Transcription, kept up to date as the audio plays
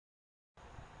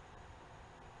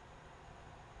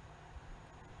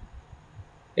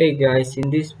Hey guys,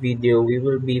 in this video we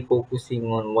will be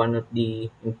focusing on one of the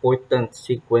important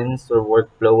sequence or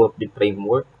workflow of the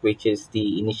framework, which is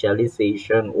the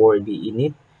initialization or the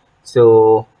init.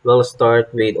 So we'll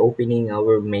start with opening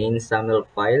our main SAML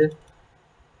file,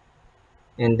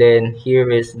 and then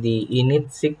here is the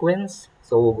init sequence.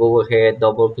 So we'll go ahead,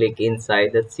 double click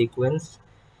inside that sequence,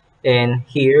 and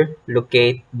here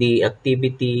locate the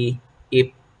activity.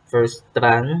 If first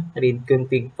run read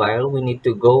config file, we need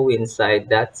to go inside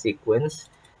that sequence.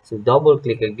 So double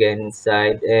click again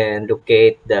inside and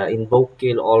locate the invoke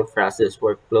kill all process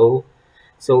workflow.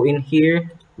 So in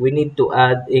here we need to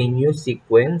add a new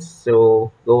sequence.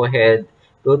 So go ahead,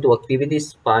 go to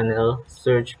activities panel,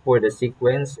 search for the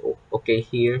sequence. Okay,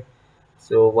 here.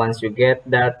 So once you get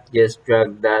that, just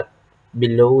drag that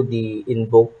below the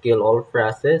invoke kill all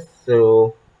process.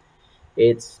 So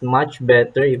it's much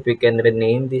better if we can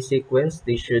rename the sequence.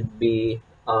 This should be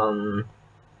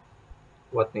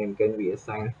what name can we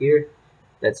assign here?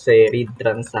 Let's say read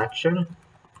transaction,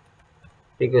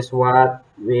 because what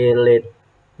will it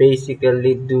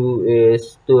basically do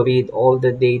is to read all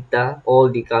the data, all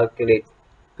the calculate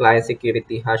client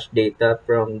security hash data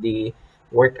from the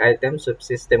work items of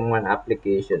System1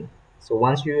 application. So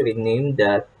once you rename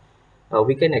that,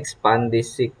 we can expand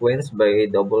this sequence by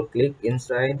double click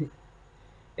inside,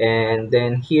 and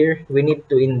then here we need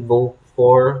to invoke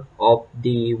four of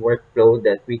the workflow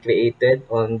that we created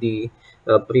on the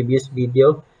previous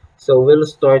video. So we'll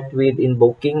start with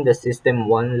invoking the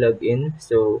System1 login.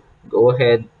 So go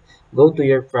ahead, go to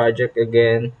your project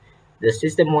again. The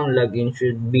System1 login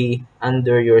should be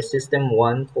under your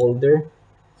System1 folder.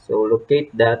 So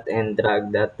locate that and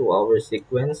drag that to our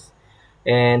sequence.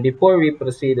 And before we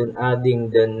proceed on adding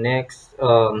the next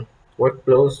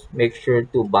workflows, make sure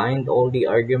to bind all the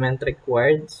argument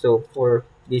required. So for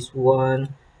this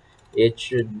one, it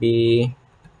should be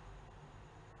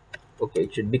okay.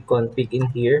 It should be config in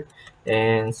here,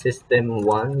 and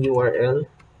system1 URL.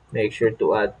 Make sure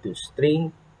to add to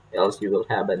string, else you will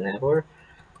have an error.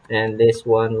 And this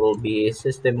one will be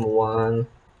system1,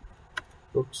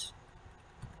 oops,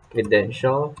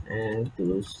 credential and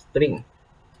to string.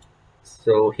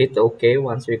 So hit OK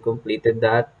once we completed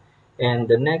that. And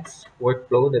the next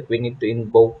workflow that we need to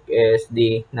invoke is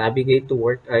the navigate to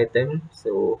work item.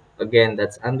 So again,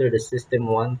 that's under the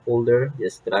system1 folder.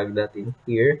 Just drag that in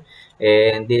here.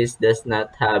 And this does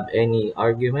not have any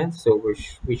arguments, so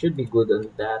we should be good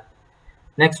on that.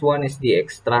 Next one is the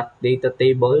extract data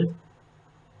table.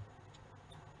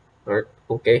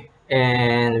 Okay,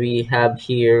 and we have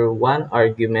here one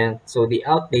argument. So the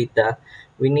out data,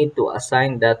 we need to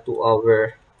assign that to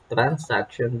our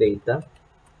transaction data.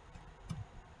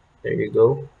 There you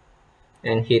go,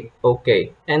 and hit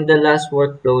OK. And the last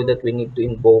workflow that we need to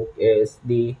invoke is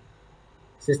the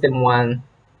system1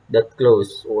 dot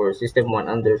close or system1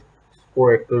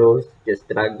 underscore close. Just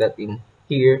drag that in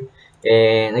here,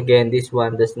 and again, this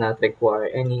one does not require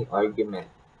any argument.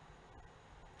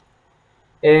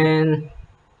 And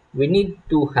we need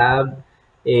to have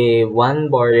a one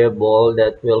variable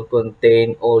that will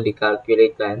contain all the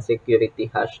calculate and security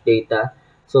hash data.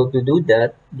 So to do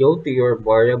that, go to your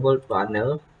variable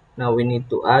panel. Now we need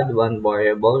to add one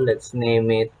variable. Let's name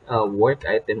it work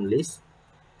item list.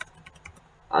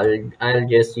 I'll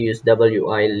just use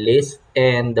WIList,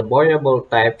 and the variable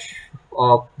type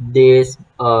of this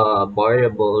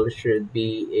variable should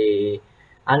be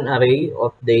an array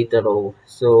of data row.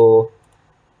 So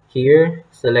here,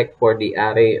 select for the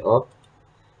array of,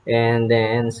 and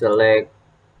then select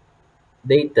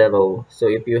data row. So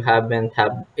if you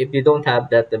don't have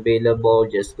that available,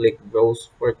 just click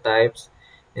browse for types,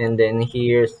 and then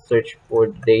here search for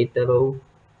data row,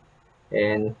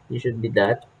 and you should be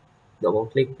that. Double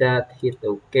click that, hit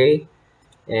OK,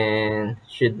 and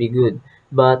should be good.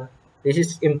 But this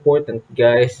is important,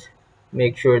 guys.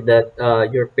 Make sure that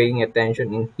you're paying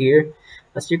attention in here.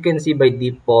 As you can see, by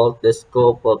default, the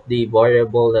scope of the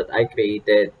variable that I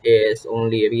created is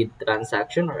only read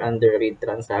transaction or under read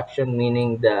transaction,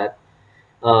 meaning that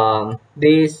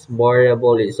this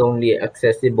variable is only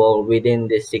accessible within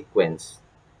the sequence,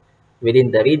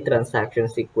 within the read transaction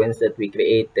sequence that we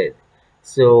created.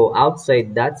 So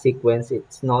outside that sequence,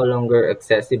 it's no longer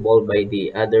accessible by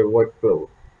the other workflow.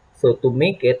 So to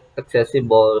make it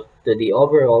accessible to the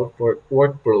overall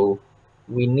workflow,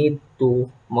 we need to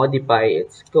modify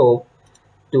its scope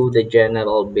to the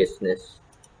general business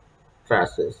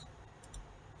process.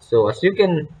 So as you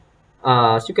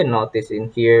can notice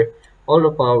in here, all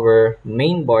of our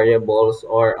main variables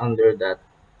are under that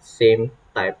same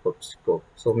type of scope.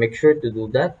 So make sure to do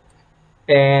that.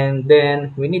 And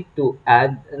then we need to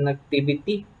add an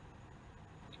activity.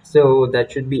 So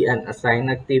that should be an assign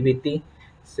activity.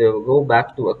 So go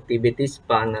back to activities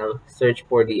panel, search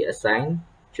for the assign,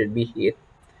 should be hit,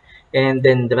 and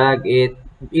then drag it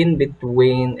in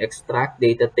between extract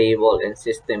data table and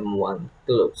system1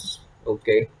 close.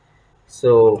 Okay,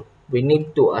 so we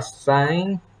need to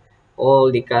assign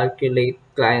all the calculate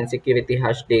client security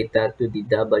hash data to the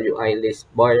WIList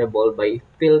variable by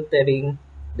filtering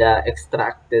the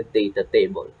extracted data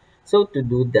table. So to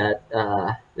do that,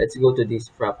 let's go to these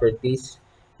properties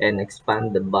and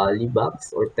expand the value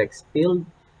box or text field.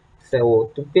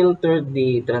 So to filter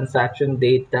the transaction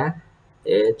data,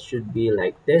 it should be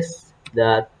like this.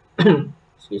 That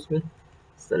excuse me.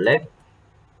 Select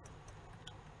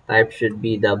type should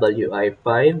be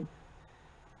WI5.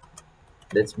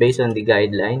 That's based on the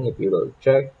guideline if you will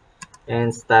check,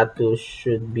 and status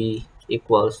should be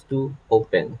equals to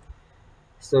open.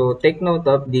 So take note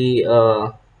of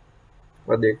the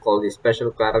what they call the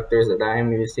special characters that I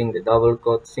am using, the double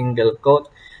quote, single quote.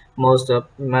 Most of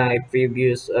my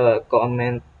previous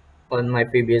comment on my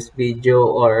previous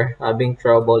video are having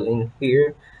trouble in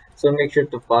here, so make sure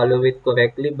to follow it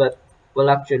correctly. But well,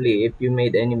 actually, if you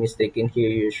made any mistake in here,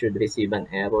 you should receive an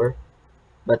error.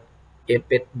 But if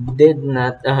it did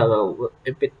not,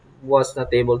 if it was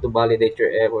not able to validate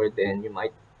your error, then you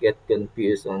might get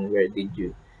confused on where did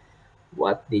you,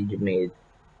 what did you made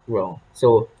wrong.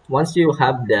 So once you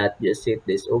have that, just hit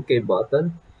this OK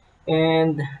button,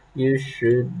 and you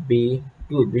should be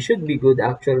good. We should be good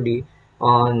actually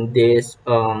on this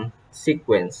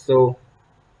sequence. So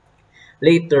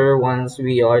later, once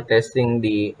we are testing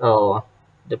the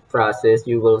process,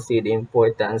 you will see the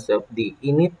importance of the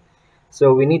init.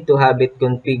 So we need to have it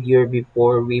configured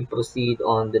before we proceed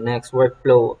on the next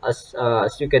workflow.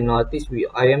 As you can notice,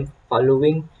 I am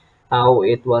following how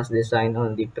it was designed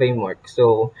on the framework.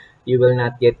 So you will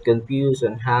not get confused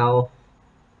on how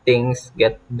things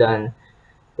get done.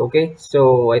 Okay,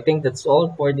 so I think that's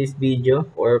all for this video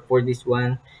or for this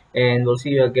one, and we'll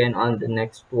see you again on the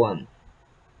next one.